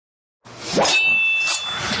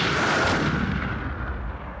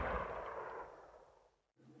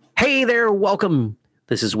Hey there, welcome.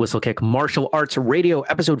 This is Whistlekick Martial Arts Radio,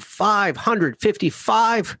 episode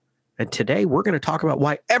 555. And today we're going to talk about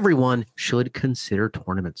why everyone should consider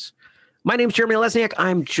tournaments. My name is Jeremy Lesniak.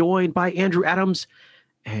 I'm joined by Andrew Adams,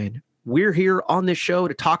 and we're here on this show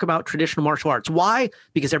to talk about traditional martial arts. Why?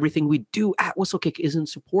 Because everything we do at Whistlekick is in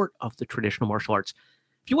support of the traditional martial arts.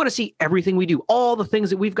 If you want to see everything we do, all the things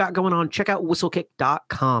that we've got going on, check out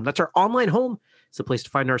whistlekick.com. That's our online home. It's the place to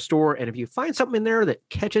find our store. And if you find something in there that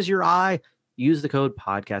catches your eye, use the code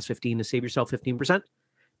podcast15 to save yourself 15%. Now,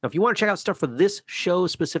 if you want to check out stuff for this show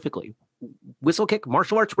specifically,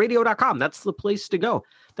 whistlekickmartialartsradio.com. That's the place to go.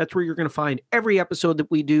 That's where you're going to find every episode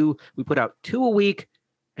that we do. We put out 2 a week,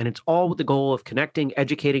 and it's all with the goal of connecting,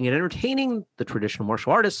 educating, and entertaining the traditional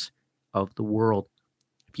martial artists of the world.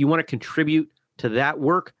 If you want to contribute to that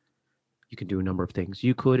work, you can do a number of things.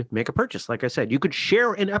 You could make a purchase. Like I said, you could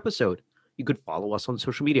share an episode. You could follow us on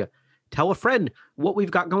social media. Tell a friend what we've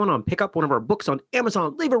got going on. Pick up one of our books on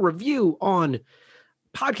Amazon. Leave a review on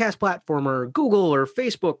podcast platform or Google or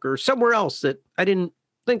Facebook or somewhere else that I didn't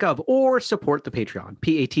think of, or support the Patreon,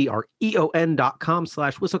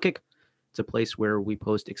 patreon.com/whistlekick. It's a place where we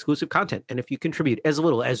post exclusive content. And if you contribute as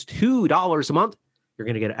little as $2 a month, you're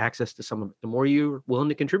going to get access to some of it. The more you're willing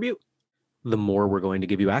to contribute, the more we're going to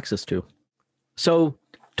give you access to. So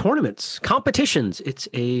tournaments, competitions, it's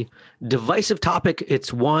a divisive topic.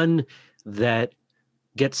 It's one that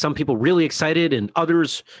gets some people really excited and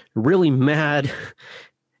others really mad.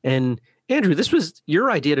 And Andrew, this was your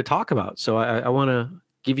idea to talk about. So I want to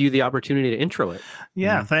give you the opportunity to intro it.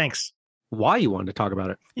 Yeah, thanks. Why you wanted to talk about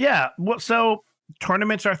it. Yeah, well, so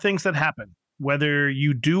tournaments are things that happen. Whether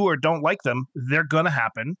you do or don't like them, they're going to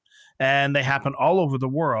happen. And they happen all over the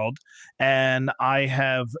world. And I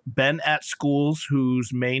have been at schools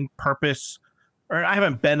whose main purpose, or I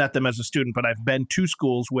haven't been at them as a student, but I've been to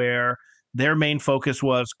schools where their main focus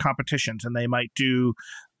was competitions. And they might do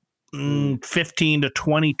 15 to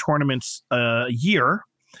 20 tournaments a year.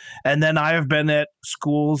 And then I have been at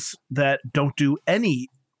schools that don't do any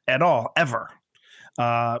at all, ever.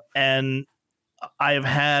 And I have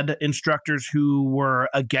had instructors who were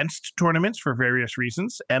against tournaments for various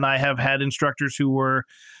reasons, and I have had instructors who were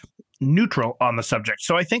neutral on the subject.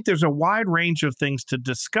 So I think there's a wide range of things to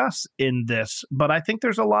discuss in this, but I think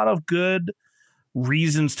there's a lot of good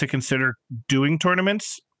reasons to consider doing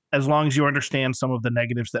tournaments as long as you understand some of the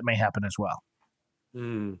negatives that may happen as well.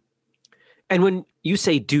 And when you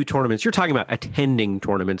say do tournaments, you're talking about attending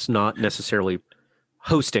tournaments, not necessarily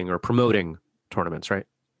hosting or promoting tournaments, right?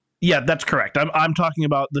 Yeah, that's correct. I'm talking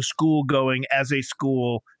about the school going as a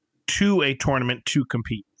school to a tournament to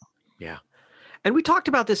compete. Yeah. And we talked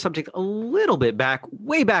about this subject a little bit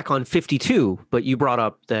way back on 52, but you brought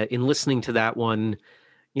up that in listening to that one,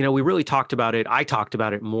 you know, we really talked about it. I talked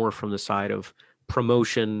about it more from the side of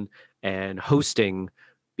promotion and hosting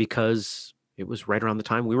because it was right around the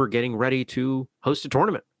time we were getting ready to host a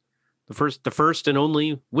tournament. The first and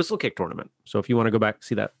only Whistlekick tournament. So if you want to go back and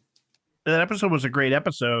see that. That episode was a great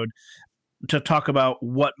episode to talk about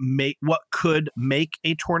what could make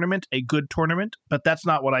a tournament a good tournament, but that's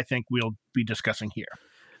not what I think we'll be discussing here.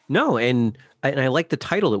 No, and I like the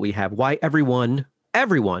title that we have, why everyone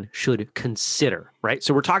should consider, right?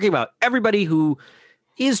 So we're talking about everybody who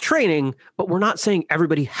is training, but we're not saying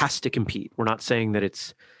everybody has to compete. We're not saying that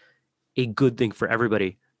it's a good thing for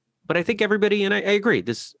everybody. But I think everybody, and I agree,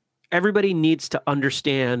 everybody needs to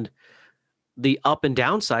understand the up and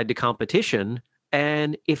downside to competition,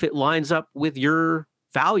 and if it lines up with your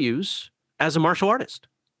values as a martial artist.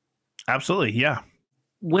 Absolutely, yeah.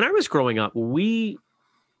 When I was growing up,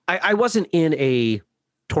 I wasn't in a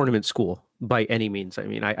tournament school by any means. I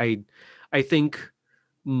mean, I think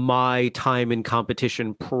my time in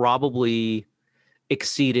competition probably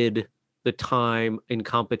exceeded the time in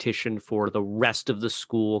competition for the rest of the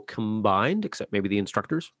school combined, except maybe the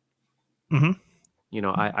instructors. Mm-hmm. You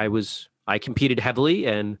know, I competed heavily,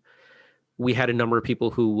 and we had a number of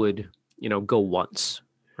people who would, you know, go once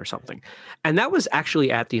or something. And that was actually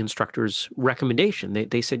at the instructor's recommendation.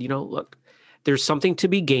 They said, you know, look, there's something to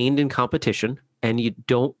be gained in competition, and you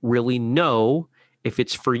don't really know if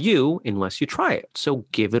it's for you unless you try it. So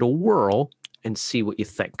give it a whirl and see what you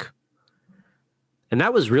think. And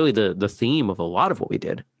that was really the theme of a lot of what we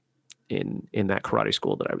did in that karate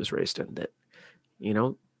school that I was raised in, that, you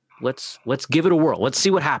know, let's give it a whirl. Let's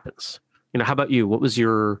see what happens. You know, how about you? What was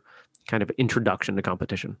your kind of introduction to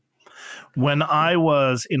competition? When I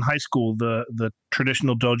was in high school, the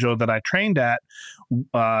traditional dojo that I trained at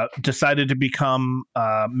decided to become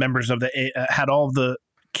members of had all of the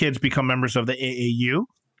kids become members of the AAU,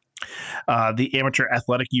 the Amateur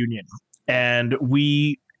Athletic Union. And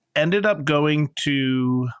we ended up going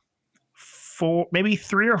to maybe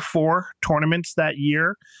 3 or 4 tournaments that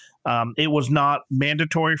year. It was not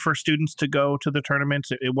mandatory for students to go to the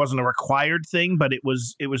tournaments. It wasn't a required thing, but it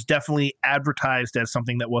was definitely advertised as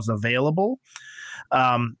something that was available.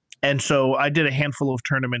 And so I did a handful of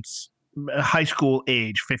tournaments, high school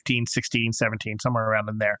age, 15, 16, 17, somewhere around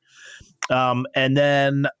in there. And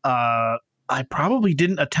then I probably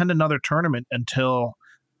didn't attend another tournament until,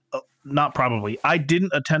 not probably, I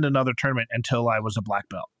didn't attend another tournament until I was a black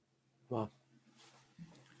belt. Wow.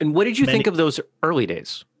 And what did you think of those early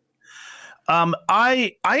days?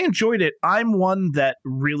 I enjoyed it. I'm one that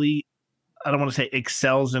really, I don't want to say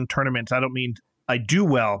excels in tournaments. I don't mean I do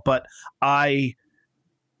well, but I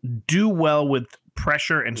do well with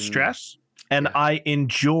pressure and stress, and I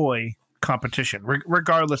enjoy competition,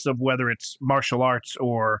 regardless of whether it's martial arts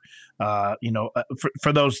or,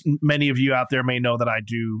 for those, many of you out there may know that I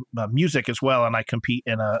do music as well, and I compete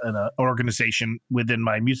in an organization within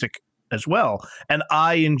my music as well, and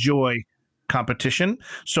I enjoy competition.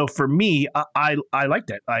 So for me, I liked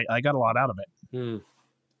it. I got a lot out of it.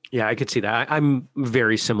 Yeah, I could see that. I'm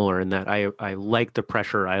very similar in that I like the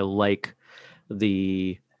pressure. I like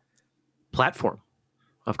the platform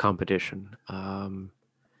of competition.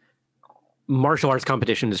 Martial arts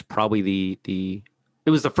competition is probably it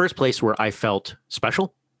was the first place where I felt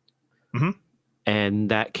special. Mm-hmm. And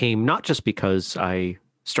that came not just because I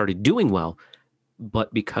started doing well,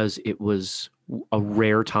 but because it was a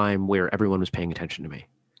rare time where everyone was paying attention to me.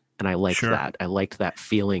 And I liked that. I liked that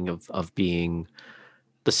feeling of being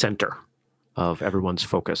the center of everyone's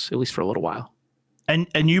focus, at least for a little while.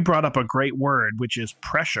 And you brought up a great word, which is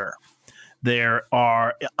pressure.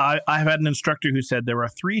 I've had an instructor who said there are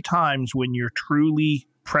 3 times when you're truly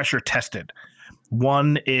pressure tested.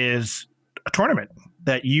 One is a tournament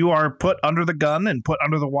that you are put under the gun and put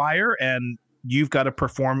under the wire, and you've got to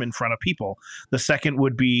perform in front of people. The second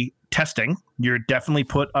would be testing. You're definitely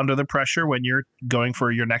put under the pressure when you're going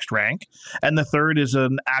for your next rank. And the third is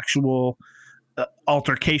an actual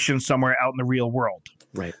altercation somewhere out in the real world.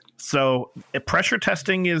 Right. So pressure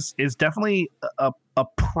testing is definitely a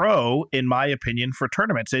pro, in my opinion, for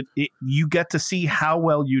tournaments. You get to see how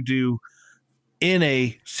well you do in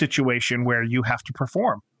a situation where you have to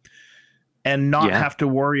perform and not have to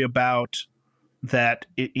worry about that.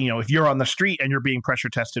 If you're on the street and you're being pressure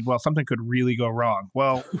tested, well, something could really go wrong.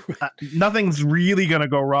 Well, nothing's really going to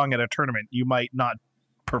go wrong at a tournament. You might not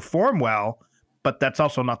perform well, but that's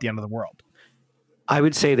also not the end of the world. I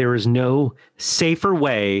would say there is no safer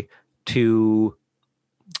way to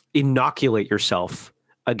inoculate yourself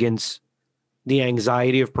against the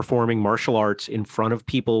anxiety of performing martial arts in front of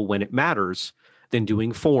people when it matters than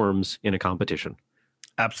doing forms in a competition.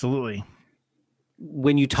 Absolutely.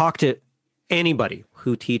 When you talk to anybody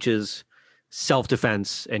who teaches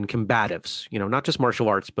self-defense and combatives, not just martial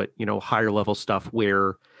arts, but, higher level stuff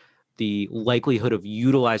where the likelihood of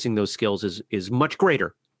utilizing those skills is much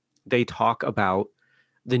greater, they talk about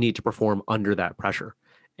the need to perform under that pressure.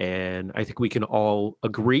 And I think we can all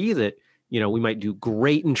agree that, we might do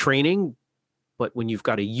great in training, but when you've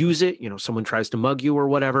got to use it, someone tries to mug you or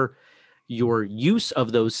whatever, your use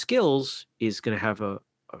of those skills is going to have a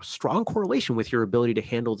strong correlation with your ability to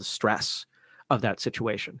handle the stress of that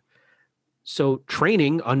situation. So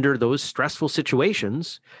training under those stressful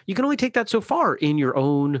situations, you can only take that so far in your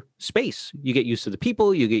own space. You get used to the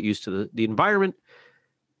people, you get used to the environment.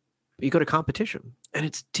 You go to competition and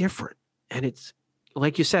it's different. And it's,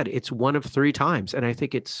 like you said, it's one of 3 times. And I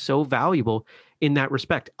think it's so valuable in that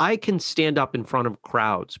respect. I can stand up in front of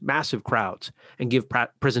crowds, massive crowds, and give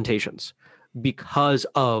presentations because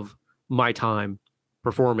of my time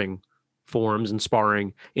performing forms and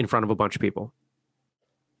sparring in front of a bunch of people.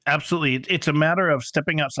 Absolutely. It's a matter of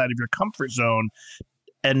stepping outside of your comfort zone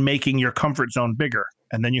and making your comfort zone bigger.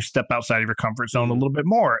 And then you step outside of your comfort zone a little bit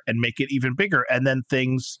more and make it even bigger. And then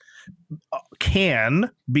things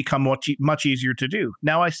can become much easier to do.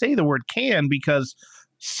 Now, I say the word can because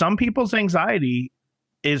some people's anxiety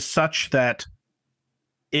is such that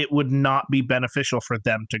it would not be beneficial for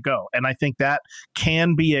them to go. And I think that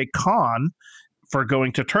can be a con for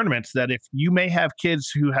going to tournaments, that if you may have kids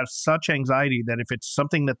who have such anxiety that if it's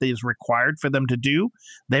something that is required for them to do,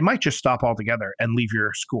 they might just stop altogether and leave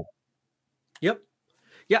your school. Yep.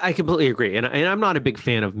 Yeah, I completely agree. And I'm not a big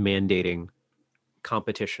fan of mandating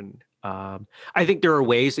competition. I think there are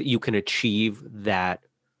ways that you can achieve that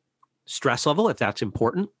stress level if that's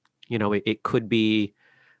important. It could be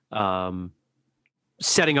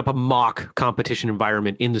setting up a mock competition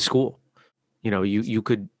environment in the school. You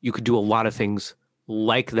could do a lot of things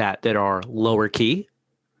like that are lower key,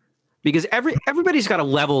 because everybody's got a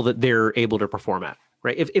level that they're able to perform at.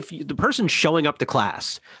 right? The person's showing up to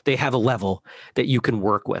class, they have a level that you can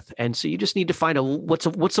work with. And so you just need to find what's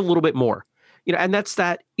a little bit more, and that's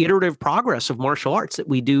that iterative progress of martial arts that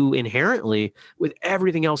we do inherently with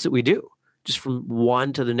everything else that we do, just from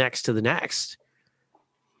one to the next to the next.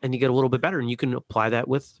 And you get a little bit better, and you can apply that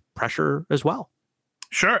with pressure as well.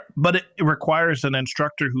 Sure. But it requires an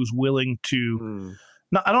instructor who's willing to,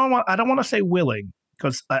 no, I don't want to say willing,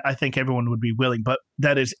 because I think everyone would be willing, but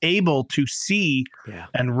that is able to see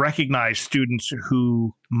and recognize students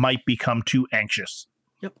who might become too anxious.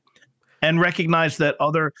 Yep. And recognize that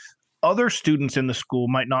other students in the school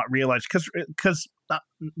might not realize, because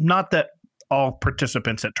not that all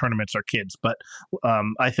participants at tournaments are kids, but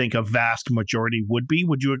I think a vast majority would be.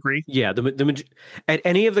 Would you agree? Yeah. At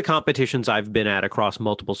any of the competitions I've been at across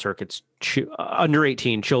multiple circuits, under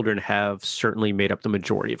 18 children have certainly made up the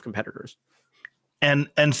majority of competitors.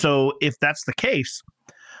 And so if that's the case,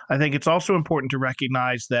 I think it's also important to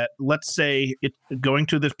recognize that, let's say going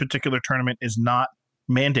to this particular tournament is not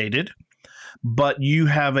mandated, but you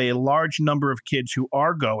have a large number of kids who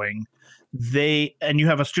are going, and you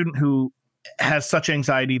have a student who has such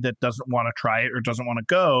anxiety that doesn't want to try it or doesn't want to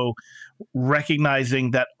go, recognizing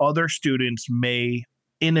that other students may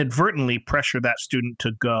inadvertently pressure that student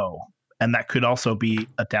to go. And that could also be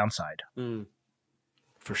a downside.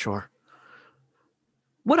 For sure.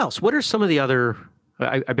 What else? What are some of the other?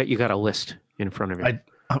 I bet you got a list in front of you.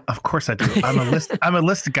 Of course I do. I'm a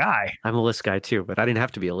list guy. I'm a list guy too, but I didn't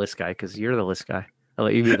have to be a list guy because you're the list guy. I'll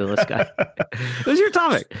let you be the list guy. What's your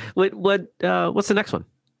topic? What's the next one?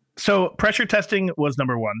 So pressure testing was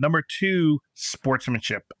number one. Number two,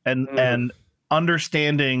 sportsmanship and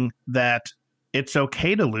understanding that it's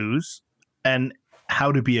okay to lose and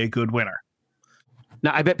how to be a good winner.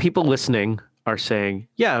 Now, I bet people listening are saying,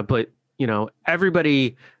 yeah, but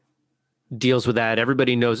everybody deals with that.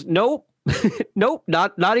 Everybody knows. Nope. Nope.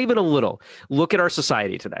 Not even a little. Look at our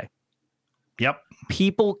society today. Yep.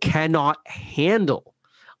 People cannot handle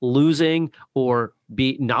losing or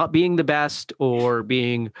not being the best or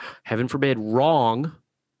being, heaven forbid, wrong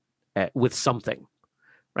with something,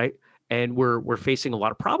 right? And we're facing a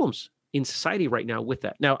lot of problems in society right now with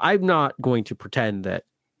that. Now, I'm not going to pretend that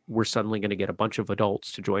we're suddenly going to get a bunch of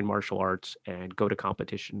adults to join martial arts and go to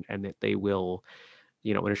competition and that they will,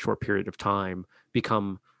 in a short period of time,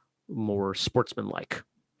 become more sportsmanlike.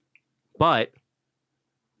 But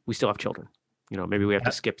we still have children. Maybe we have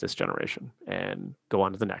to skip this generation and go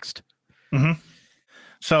on to the next. Mm-hmm.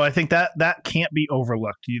 So I think that can't be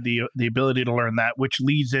overlooked, the ability to learn that, which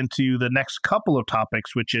leads into the next couple of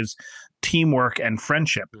topics, which is teamwork and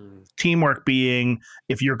friendship. Teamwork being,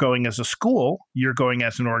 if you're going as a school, you're going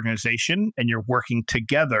as an organization, and you're working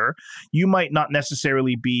together. You might not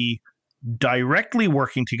necessarily be directly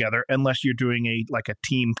working together unless you're doing a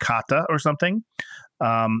team kata or something.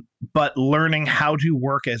 But learning how to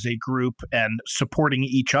work as a group and supporting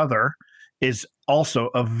each other is also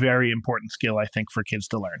a very important skill, I think, for kids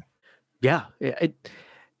to learn. Yeah, it's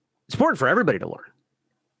important for everybody to learn.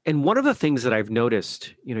 And one of the things that I've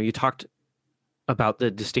noticed, you talked about the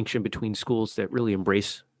distinction between schools that really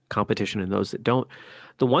embrace competition and those that don't.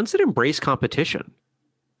 The ones that embrace competition,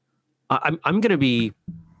 I'm going to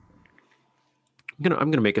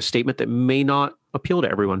make a statement that may not appeal to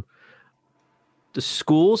everyone. The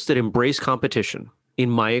schools that embrace competition, in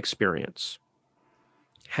my experience,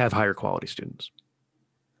 have higher quality students.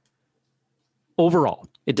 Overall,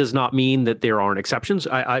 it does not mean that there aren't exceptions.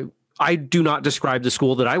 I do not describe the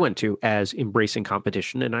school that I went to as embracing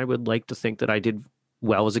competition, and I would like to think that I did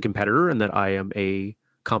well as a competitor and that I am a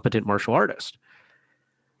competent martial artist.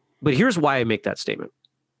 But here's why I make that statement.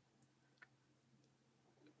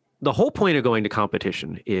 The whole point of going to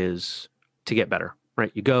competition is to get better,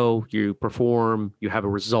 right? You go, you perform, you have a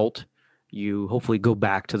result, you hopefully go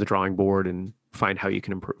back to the drawing board and find how you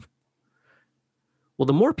can improve. Well,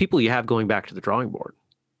 the more people you have going back to the drawing board,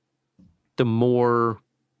 the more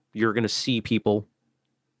you're going to see people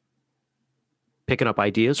picking up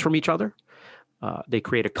ideas from each other. They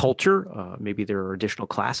create a culture. Maybe there are additional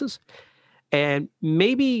classes. And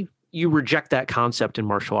maybe you reject that concept in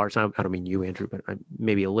martial arts. I don't mean you, Andrew, but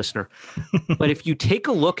maybe a listener. But if you take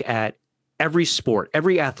a look at every sport,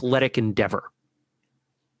 every athletic endeavor,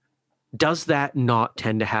 does that not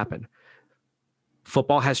tend to happen?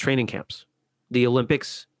 Football has training camps. The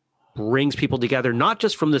Olympics brings people together, not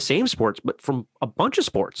just from the same sports, but from a bunch of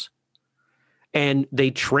sports. And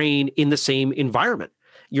they train in the same environment.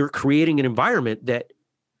 You're creating an environment that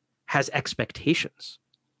has expectations.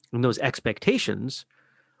 And those expectations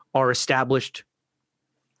are established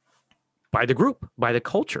by the group, by the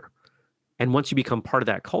culture. And once you become part of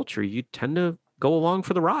that culture, you tend to go along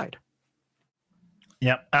for the ride.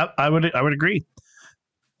 Yeah, I would agree.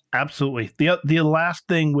 Absolutely. The last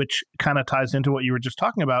thing, which kind of ties into what you were just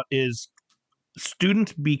talking about, is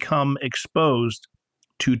students become exposed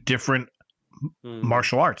to different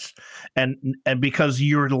martial arts, and because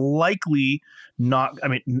you're likely not, I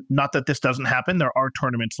mean, not that this doesn't happen, there are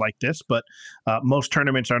tournaments like this, but most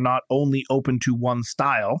tournaments are not only open to one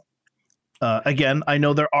style. Again, I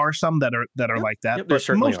know there are some that are Yep. like that, Yep, there but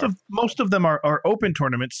certainly are. most of them are open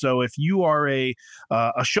tournaments. So if you are a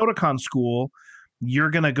Shotokan school,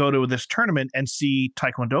 you're going to go to this tournament and see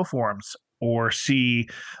Taekwondo forms, or see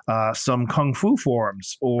some Kung Fu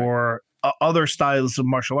forms, or other styles of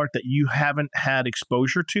martial art that you haven't had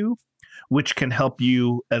exposure to, which can help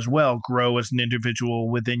you as well grow as an individual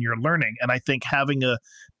within your learning. And I think having a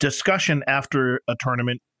discussion after a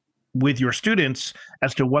tournament with your students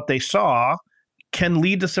as to what they saw can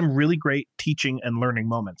lead to some really great teaching and learning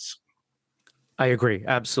moments. I agree.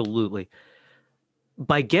 Absolutely.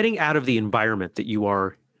 By getting out of the environment that you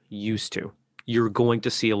are used to, you're going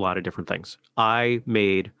to see a lot of different things. I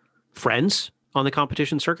made friends on the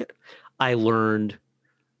competition circuit. I learned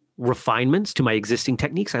refinements to my existing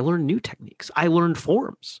techniques. I learned new techniques. I learned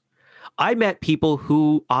forms. I met people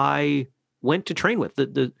who I went to train with.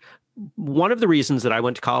 The one of the reasons that I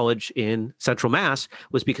went to college in Central Mass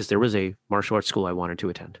was because there was a martial arts school I wanted to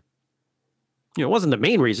attend. It wasn't the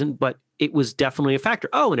main reason, but it was definitely a factor.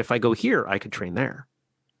 Oh, and if I go here, I could train there.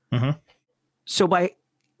 Mm-hmm. So by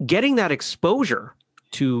getting that exposure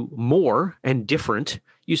to more and different,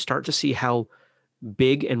 you start to see how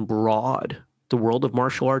big and broad the world of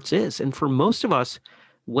martial arts is. And for most of us,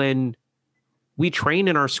 when we train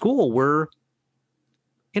in our school, we're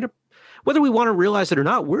in a, whether we want to realize it or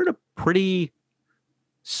not, we're in a pretty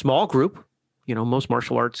small group. Most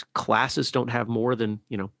martial arts classes don't have more than,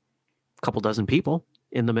 a couple dozen people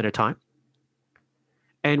in them at a time.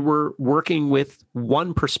 And we're working with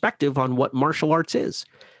one perspective on what martial arts is.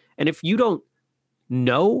 And if you don't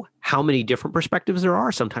know how many different perspectives there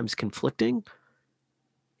are, sometimes conflicting,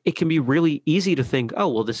 it can be really easy to think, oh,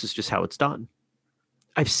 well, this is just how it's done.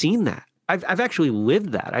 I've seen that. I've actually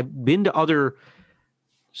lived that. I've been to other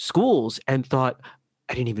schools and thought,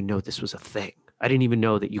 I didn't even know this was a thing. I didn't even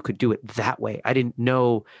know that you could do it that way. I didn't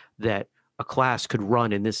know that a class could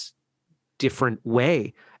run in this different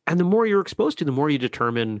way. And the more you're exposed to, the more you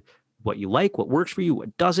determine what you like, what works for you,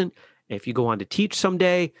 what doesn't. If you go on to teach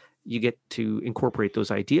someday, you get to incorporate those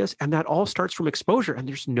ideas. And that all starts from exposure. And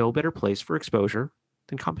there's no better place for exposure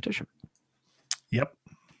than competition. Yep.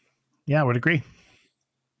 Yeah, I would agree.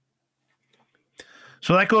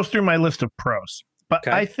 So that goes through my list of pros. But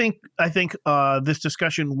okay. I think this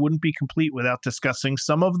discussion wouldn't be complete without discussing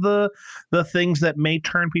some of the things that may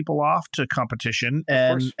turn people off to competition,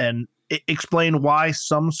 and explain why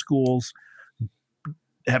some schools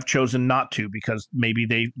have chosen not to, because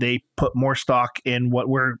maybe they put more stock in what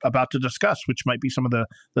we're about to discuss, which might be some of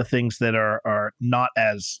the things that are not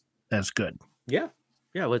as good. Yeah.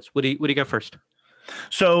 What do you got first?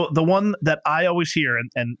 So the one that I always hear,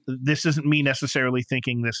 and this isn't me necessarily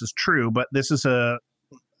thinking this is true, but this is an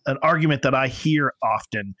argument that I hear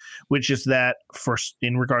often, which is that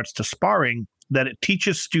in regards to sparring, that it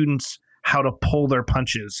teaches students how to pull their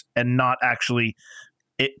punches and not actually,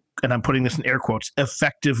 and I'm putting this in air quotes,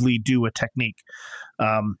 effectively do a technique.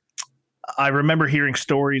 I remember hearing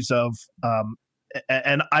stories of,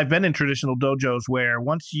 and I've been in traditional dojos where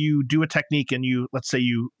once you do a technique and let's say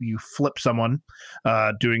you flip someone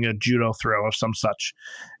doing a judo throw of some such,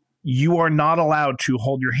 you are not allowed to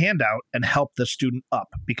hold your hand out and help the student up,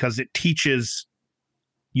 because it teaches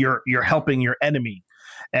you're helping your enemy.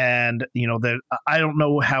 And I don't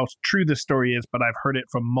know how true this story is, but I've heard it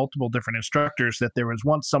from multiple different instructors that there was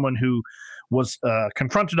once someone who was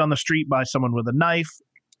confronted on the street by someone with a knife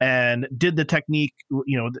and did the technique.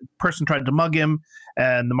 The person tried to mug him,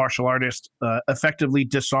 and the martial artist effectively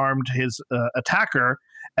disarmed his attacker.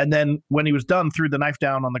 And then when he was done, threw the knife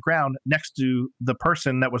down on the ground next to the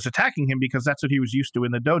person that was attacking him, because that's what he was used to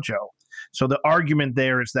in the dojo. So the argument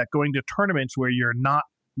there is that going to tournaments where you're not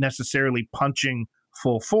necessarily punching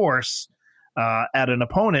full force at an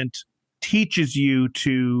opponent teaches you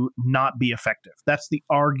to not be effective. That's the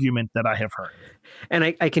argument that I have heard. And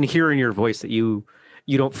I can hear in your voice that you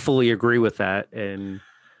don't fully agree with that. And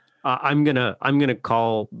I'm gonna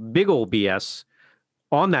call big old BS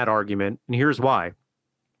on that argument. And here's why.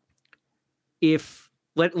 If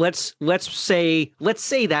let's say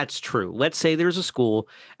that's true. Let's say there's a school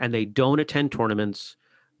and they don't attend tournaments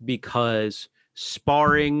because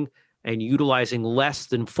sparring and utilizing less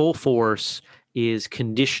than full force is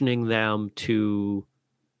conditioning them to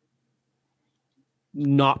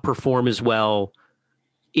not perform as well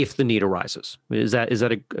if the need arises. Is that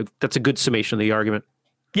that's a good summation of the argument?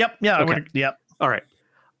 Yep. Yeah. Okay. Yep. All right.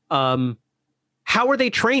 How are they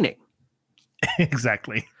training?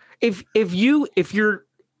 Exactly. If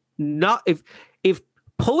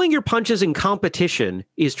pulling your punches in competition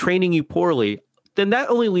is training you poorly, then that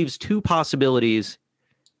only leaves two possibilities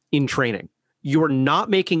in training. You're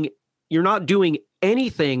not doing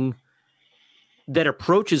anything that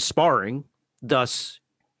approaches sparring. Thus,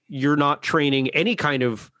 you're not training any kind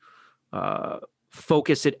of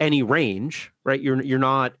focus at any range, right? You're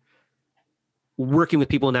not working with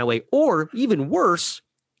people in that way. Or even worse,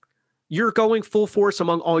 you're going full force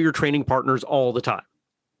among all your training partners all the time.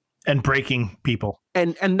 And breaking people.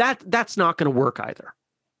 And that's not going to work either.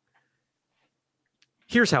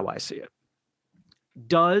 Here's how I see it.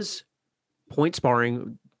 Does point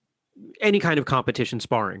sparring, any kind of competition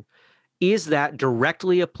sparring, is that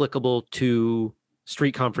directly applicable to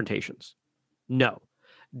street confrontations? No.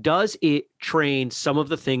 Does it train some of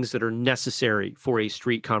the things that are necessary for a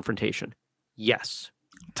street confrontation? Yes.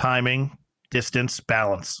 Timing, Distance,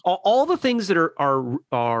 balance. all the things that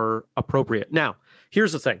are appropriate. Now,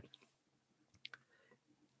 here's the thing.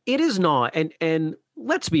 It is not, and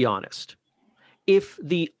let's be honest, if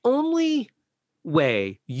the only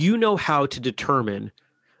way you know how to determine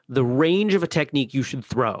the range of a technique you should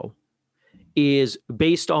throw is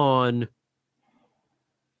based on,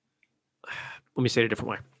 let me say it a different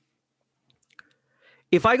way.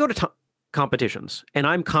 If I go to competitions and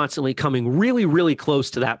I'm constantly coming really, really close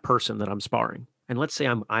to that person that I'm sparring, and let's say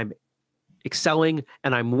I'm excelling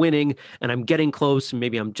and I'm winning and I'm getting close and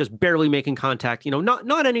maybe I'm just barely making contact,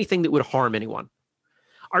 not anything that would harm anyone.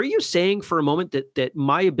 Are you saying for a moment that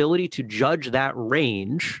my ability to judge that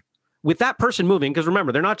range with that person moving, because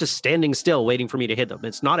remember, they're not just standing still waiting for me to hit them.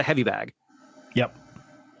 It's not a heavy bag. Yep.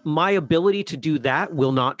 My ability to do that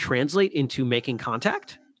will not translate into making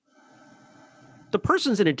contact? The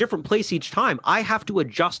person's in a different place each time. I have to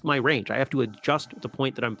adjust my range. I have to adjust the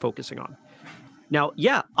point that I'm focusing on. Now,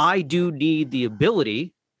 yeah, I do need the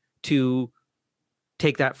ability to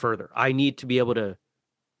take that further. I need to be able to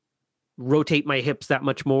rotate my hips that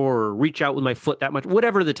much more or reach out with my foot that much,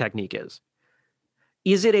 whatever the technique is.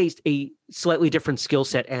 Is it a slightly different skill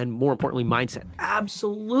set and, more importantly, mindset?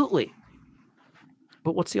 Absolutely.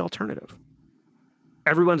 But what's the alternative?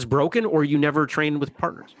 Everyone's broken, or you never train with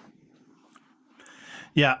partners.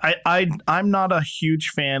 Yeah, I'm not a huge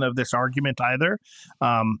fan of this argument either.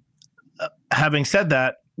 Having said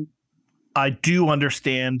that, I do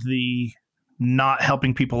understand the not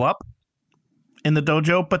helping people up in the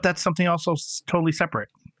dojo, but that's something also totally separate.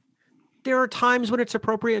 There are times when it's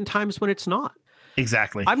appropriate and times when it's not.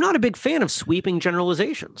 Exactly. I'm not a big fan of sweeping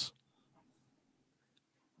generalizations.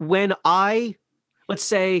 When let's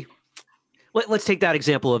say, let's take that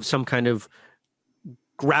example of some kind of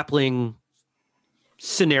grappling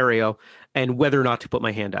scenario and whether or not to put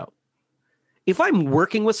my hand out. If I'm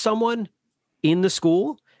working with someone in the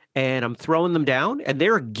school and I'm throwing them down and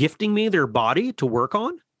they're gifting me their body to work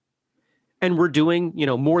on, and we're doing,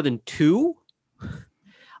 more than two,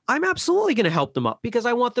 I'm absolutely going to help them up because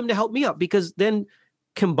I want them to help me up, because then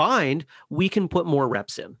combined, we can put more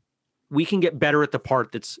reps in. We can get better at the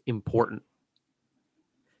part that's important.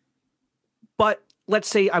 But let's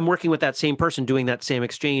say I'm working with that same person doing that same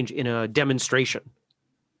exchange in a demonstration.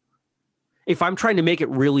 If I'm trying to make it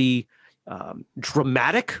really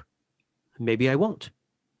dramatic, maybe I won't.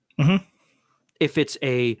 Mm-hmm. If it's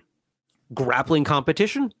a grappling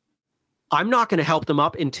competition, I'm not going to help them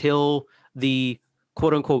up until the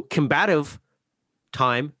quote unquote combative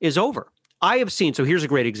time is over. I have seen, so here's a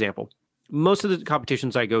great example. Most of the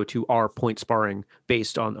competitions I go to are point sparring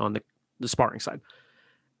based on the sparring side.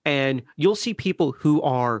 And you'll see people who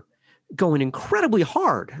are going incredibly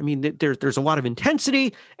hard. I mean, there's a lot of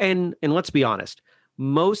intensity, and let's be honest,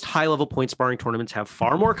 most high-level point sparring tournaments have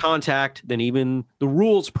far more contact than even the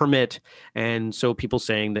rules permit. And so people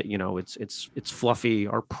saying that, it's fluffy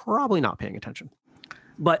are probably not paying attention.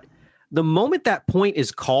 But the moment that point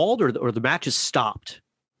is called or the match is stopped,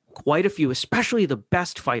 quite a few, especially the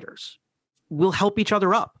best fighters, will help each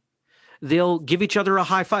other up. They'll give each other a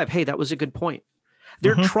high five. Hey, that was a good point.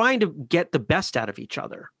 They're trying to get the best out of each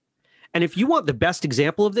other. And if you want the best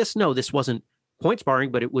example of this, no, this wasn't point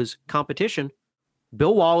sparring, but it was competition.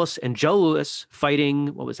 Bill Wallace and Joe Louis fighting,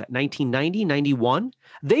 what was that, 1990, 91?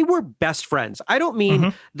 They were best friends. I don't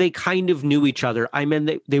mean they kind of knew each other. I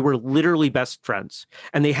mean they were literally best friends,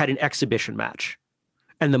 and they had an exhibition match.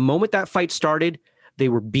 And the moment that fight started, they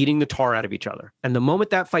were beating the tar out of each other. And the moment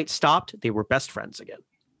that fight stopped, they were best friends again.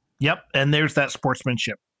 Yep, and there's that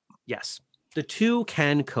sportsmanship. Yes, the two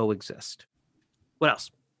can coexist. What else?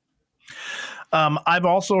 I've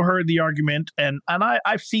also heard the argument, and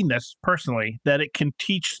I've seen this personally, that it can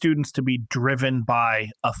teach students to be driven by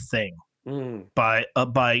a thing,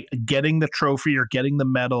 by getting the trophy or getting the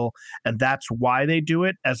medal, and that's why they do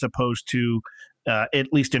it, as opposed to, at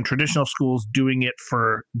least in traditional schools, doing it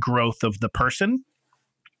for growth of the person.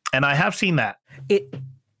 And I have seen that.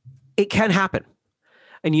 It can happen.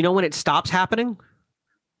 And you know when it stops happening?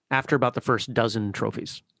 After about the first dozen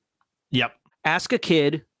trophies. Yep. Ask a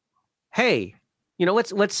kid, hey,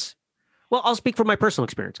 well, I'll speak from my personal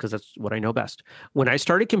experience because that's what I know best. When I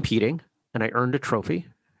started competing and I earned a trophy,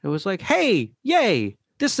 it was like, hey, yay,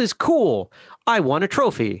 this is cool. I won a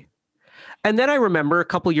trophy. And then I remember a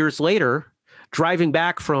couple years later driving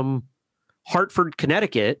back from Hartford,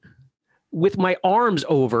 Connecticut with my arms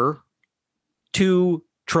over two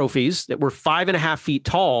trophies that were 5.5 feet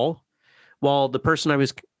tall, while the person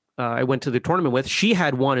I went to the tournament with, she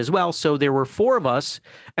had one as well. So there were four of us,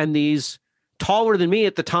 and these taller than me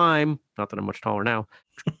at the time, not that I'm much taller now,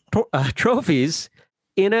 trophies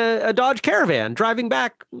in a Dodge Caravan driving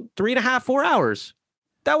back 3.5, 4 hours.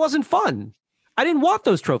 That wasn't fun. I didn't want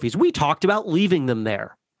those trophies. We talked about leaving them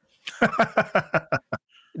there.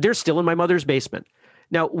 They're still in my mother's basement.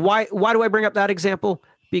 Now, why do I bring up that example?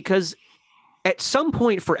 Because at some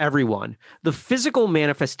point for everyone, the physical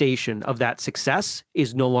manifestation of that success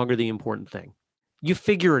is no longer the important thing. You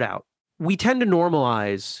figure it out. We tend to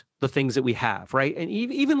normalize the things that we have, right? And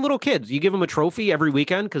even little kids, you give them a trophy every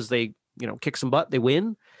weekend because they, kick some butt, they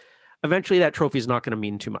win. Eventually that trophy is not going to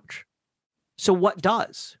mean too much. So what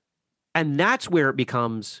does? And that's where it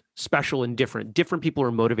becomes special and different. Different people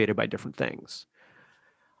are motivated by different things.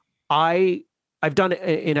 I've done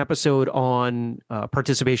an episode on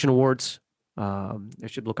participation awards. I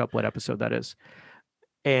should look up what episode that is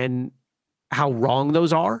and how wrong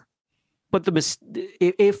those are. But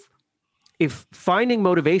if finding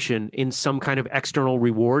motivation in some kind of external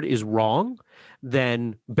reward is wrong,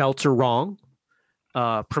 then belts are wrong.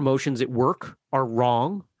 Promotions at work are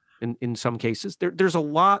wrong in some cases. There's a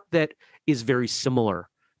lot that is very similar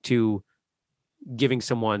to giving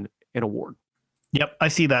someone an award. Yep, I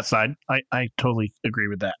see that side. I totally agree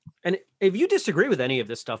with that. And if you disagree with any of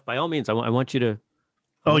this stuff, by all means, I want you to.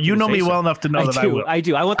 Oh, you know me well enough to know that I will. I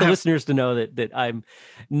do. I want the listeners to know that I'm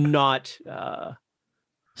not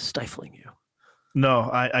stifling you. No,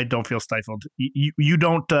 I don't feel stifled. You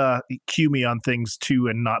don't cue me on things to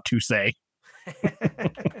and not to say.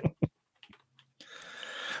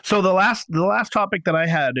 So the last topic that I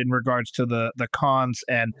had in regards to the cons,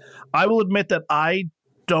 and I will admit that I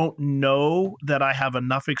don't know that I have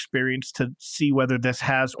enough experience to see whether this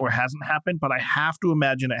has or hasn't happened, but I have to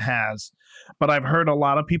imagine it has. But I've heard a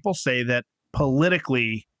lot of people say that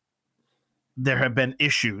politically there have been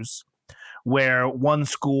issues where one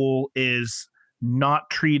school is not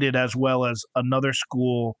treated as well as another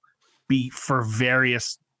school for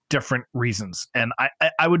various different reasons. And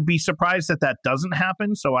I would be surprised that doesn't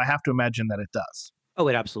happen. So I have to imagine that it does. Oh,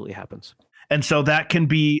 it absolutely happens. And so that can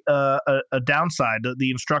be a downside.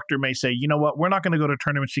 The instructor may say, you know what, we're not going to go to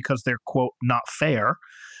tournaments because they're, quote, not fair,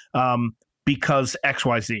 because X,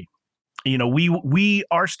 Y, Z.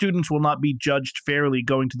 Our students will not be judged fairly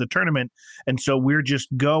going to the tournament. And so we're just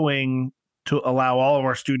going to allow all of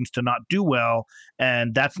our students to not do well.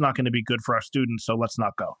 And that's not going to be good for our students. So let's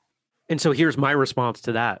not go. And so here's my response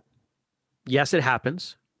to that. Yes, it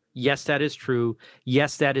happens. Yes, that is true.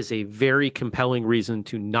 Yes, that is a very compelling reason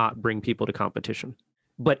to not bring people to competition.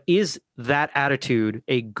 But is that attitude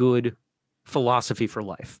a good philosophy for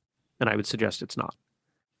life? And I would suggest it's not.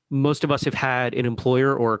 Most of us have had an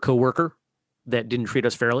employer or a coworker that didn't treat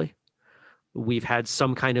us fairly. We've had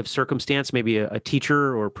some kind of circumstance, maybe a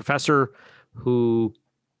teacher or a professor who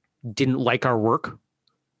didn't like our work.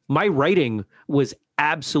 My writing was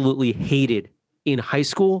absolutely hated in high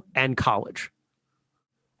school and college.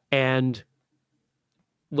 And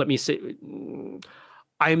let me say,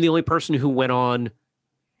 I am the only person who went on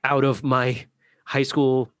out of my high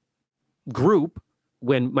school group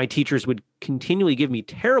when my teachers would continually give me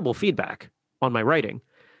terrible feedback on my writing.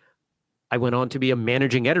 I went on to be a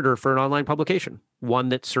managing editor for an online publication, one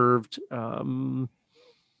that served an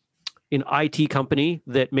IT company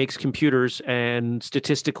that makes computers, and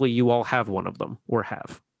statistically, you all have one of them or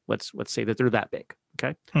have. Let's say that they're that big.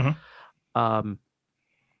 Okay. Mm-hmm.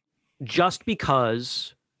 Just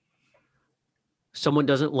because someone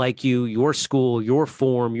doesn't like you, your school, your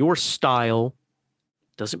form, your style,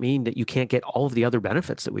 doesn't mean that you can't get all of the other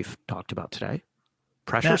benefits that we've talked about today.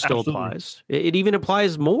 Pressure still applies. It even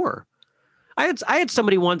applies more. I had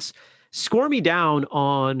somebody once score me down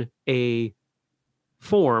on a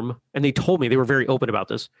form, and they told me, they were very open about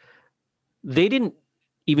this. They didn't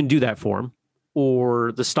even do that form.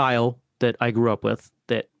 or the style that I grew up with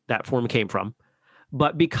that form came from.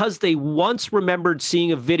 But because they once remembered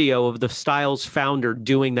seeing a video of the style's founder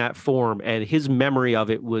doing that form and his memory of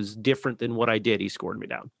it was different than what I did, he scored me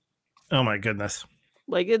down. Oh my goodness.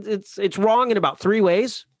 Like it's wrong in about 3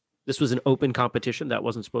 ways. This was an open competition that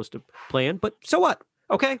wasn't supposed to play in, but so what?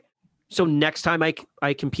 Okay. So next time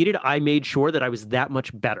I competed, I made sure that I was that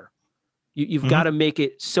much better. You've got to make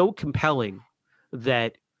it so compelling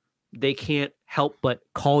that they can't help but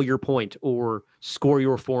call your point or score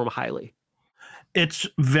your form highly. It's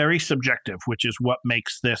very subjective, which is what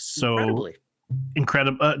makes this so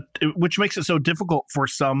incredible, which makes it so difficult for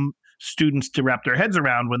some students to wrap their heads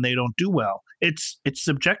around when they don't do well. It's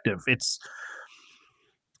subjective. It's,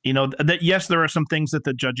 that yes, there are some things that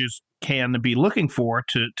the judges can be looking for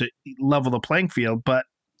to level the playing field, but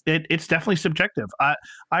it's definitely subjective.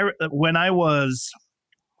 When I was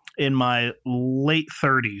in my late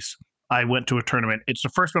 30s, I went to a tournament. It's the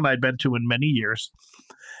first one I'd been to in many years,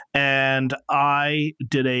 and I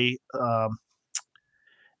did a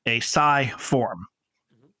psi form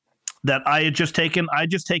that I had just taken. I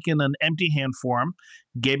just taken an empty hand form,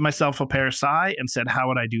 gave myself a pair of psi, and said, "How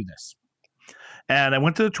would I do this?" And I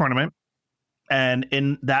went to the tournament, and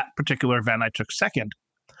in that particular event, I took second.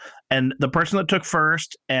 And the person that took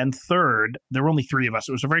first and third, there were only 3 of us.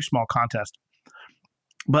 It was a very small contest.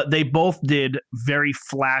 But they both did very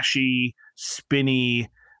flashy, spinny,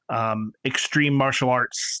 extreme martial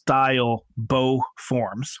arts style bow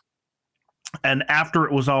forms. And after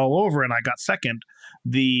it was all over and I got second,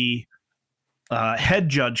 the head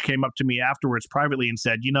judge came up to me afterwards privately and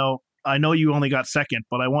said, I know you only got second,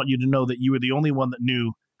 but I want you to know that you were the only one that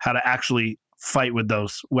knew how to actually fight with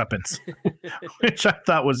those weapons, which I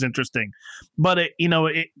thought was interesting. But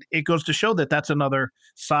it goes to show that that's another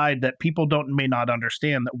side that people may not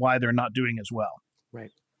understand, that why they're not doing as well.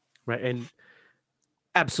 Right. And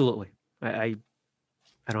absolutely. I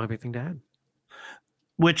don't have anything to add.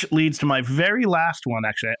 Which leads to my very last one.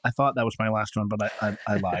 Actually, I thought that was my last one, but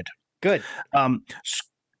I lied. Good.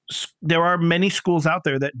 There are many schools out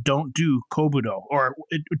there that don't do kobudo or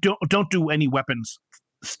don't do any weapons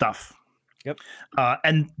stuff. Yep.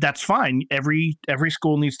 And that's fine. Every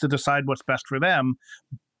school needs to decide what's best for them.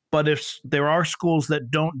 But if there are schools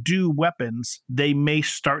that don't do weapons, they may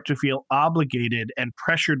start to feel obligated and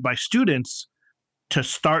pressured by students to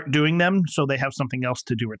start doing them so they have something else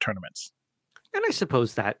to do at tournaments. And I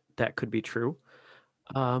suppose that could be true.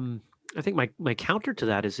 I think my counter to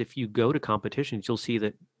that is if you go to competitions, you'll see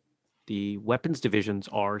that the weapons divisions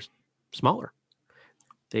are smaller.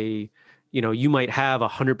 They, you might have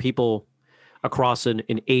 100 people across an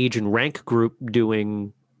age and rank group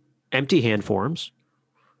doing empty hand forms,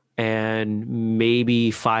 and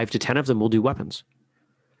maybe 5 to 10 of them will do weapons.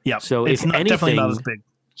 Yeah. So it's definitely not as big.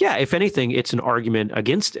 Yeah. If anything, it's an argument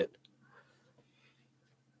against it,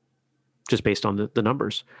 just based on the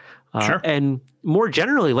numbers. Sure. And more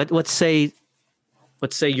generally, let's say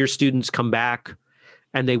your students come back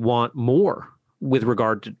and they want more with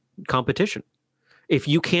regard to competition. If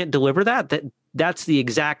you can't deliver that's the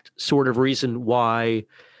exact sort of reason why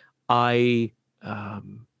I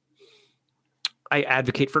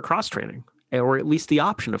advocate for cross training, or at least the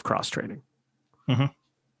option of cross training. Mm-hmm.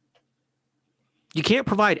 You can't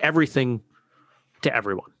provide everything to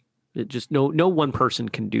everyone. It just no one person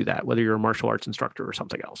can do that, whether you're a martial arts instructor or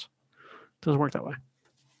something else. It doesn't work that way.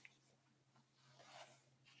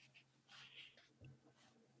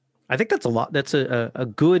 I think that's a lot. That's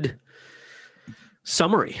a good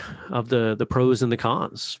summary of the pros and the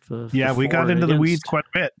cons. Yeah, we got into the weeds quite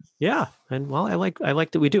a bit. Yeah, and well, I like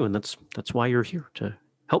that we do, and that's why you're here, to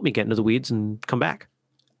help me get into the weeds and come back.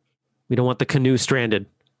 We don't want the canoe stranded.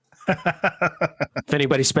 If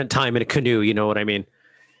anybody spent time in a canoe, you know what I mean.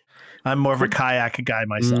 I'm more of a kayak guy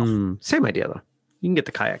myself. Same idea though. You can get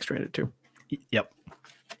the kayak stranded too. Yep.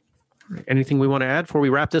 All right. Anything we want to add before we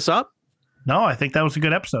wrap this up? No, I think that was a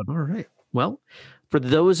good episode. All right. Well, for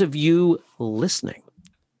those of you listening,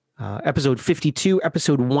 episode 52,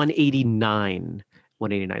 episode 189.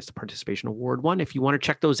 189 is the participation award one. If you want to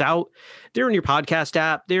check those out, they're in your podcast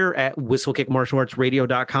app. They're at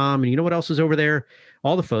whistlekickmartialartsradio.com. And you know what else is over there?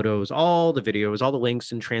 All the photos, all the videos, all the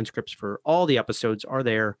links and transcripts for all the episodes are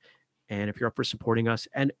there. And if you're up for supporting us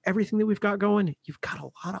and everything that we've got going, you've got a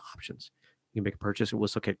lot of options. You can make a purchase at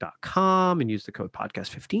whistlekick.com and use the code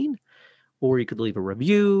podcast15. Or you could leave a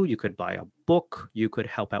review. You could buy a book. You could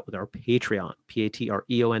help out with our Patreon,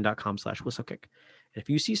 patreon.com/whistlekick. If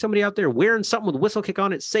you see somebody out there wearing something with Whistlekick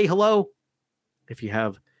on it, say hello. If you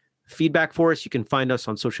have feedback for us, you can find us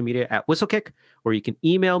on social media at Whistlekick, or you can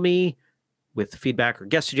email me with feedback or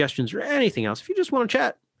guest suggestions or anything else. If you just want to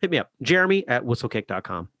chat, hit me up,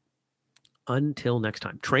 jeremy@whistlekick.com. Until next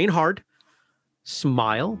time, train hard,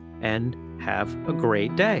 smile, and have a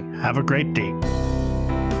great day. Have a great day.